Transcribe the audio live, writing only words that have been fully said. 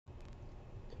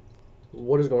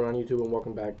What is going on, YouTube, and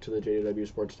welcome back to the JDW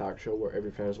Sports Talk Show, where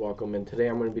every fan is welcome. And today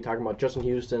I'm going to be talking about Justin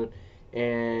Houston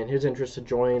and his interest to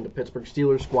join the Pittsburg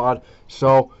Steelers squad.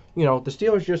 So, the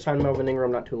Steelers just signed Melvin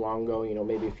Ingram not too long ago,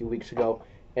 maybe a few weeks ago.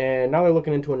 And now they're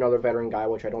looking into another veteran guy,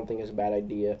 which I don't think is a bad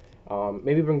idea.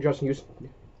 Maybe bring Justin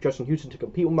Houston to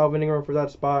compete with Melvin Ingram for that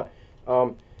spot.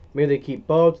 Maybe they keep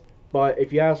both. But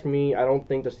if you ask me, I don't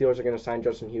think the Steelers are going to sign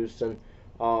Justin Houston.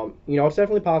 It's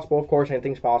definitely possible, of course,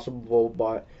 anything's possible,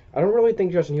 but I don't really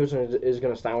think Justin Houston is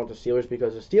going to sign with the Steelers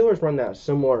because the Steelers run that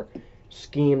similar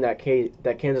scheme that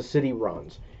Kansas City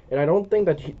runs. And I don't think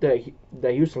that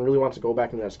Houston really wants to go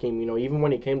back in that scheme. Even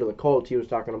when he came to the Colts, he was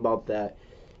talking about that.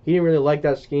 He didn't really like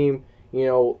that scheme.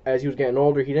 As he was getting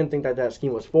older, he didn't think that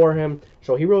scheme was for him.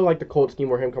 So he really liked the Colts scheme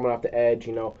where him coming off the edge,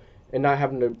 and not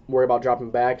having to worry about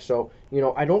dropping back. So,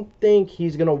 I don't think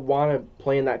he's going to want to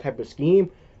play in that type of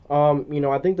scheme.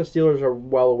 I think the Steelers are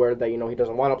well aware that, he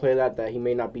doesn't want to play that he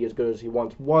may not be as good as he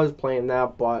once was playing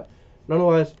that, but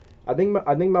nonetheless, I think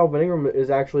Melvin Ingram is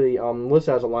actually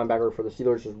listed as a linebacker for the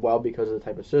Steelers as well because of the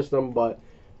type of system, but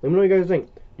let me know what you guys think.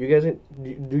 Do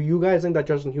you guys think that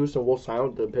Justin Houston will sign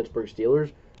with the Pittsburgh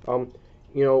Steelers?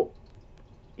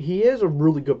 He is a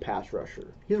really good pass rusher.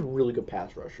 He's a really good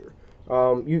pass rusher.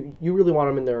 You really want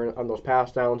him in there on those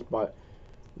pass downs, but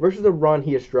versus the run,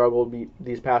 he has struggled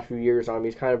these past few years.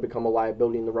 He's kind of become a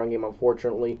liability in the run game,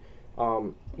 unfortunately.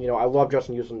 I love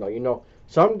Justin Houston, though.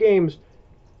 Some games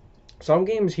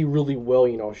he really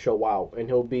will, show out, and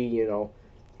he'll be, he'll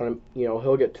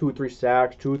get 2-3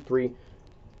 sacks, 2-3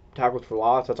 tackles for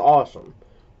loss. That's awesome,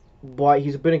 but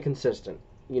he's a bit inconsistent.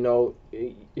 He'll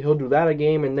do that a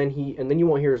game, and then you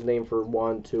won't hear his name for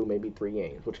 1, 2, maybe 3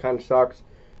 games, which kind of sucks.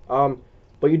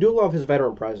 But you do love his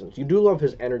veteran presence. You do love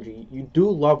his energy. You do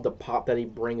love the pop that he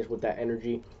brings with that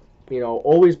energy.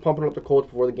 Always pumping up the Colts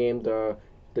before the game, the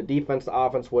defense, the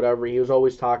offense, whatever. He was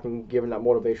always talking, giving that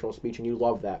motivational speech, and you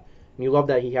love that. And you love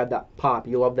that he had that pop.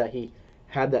 You love that he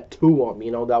had that to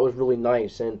him. That was really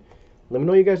nice. And let me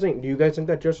know what you guys think. Do you guys think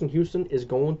that Justin Houston is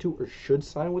going to or should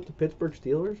sign with the Pittsburgh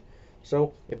Steelers?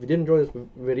 So, if you did enjoy this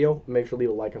video, make sure to leave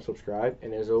a like and subscribe.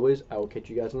 And as always, I will catch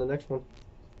you guys in the next one.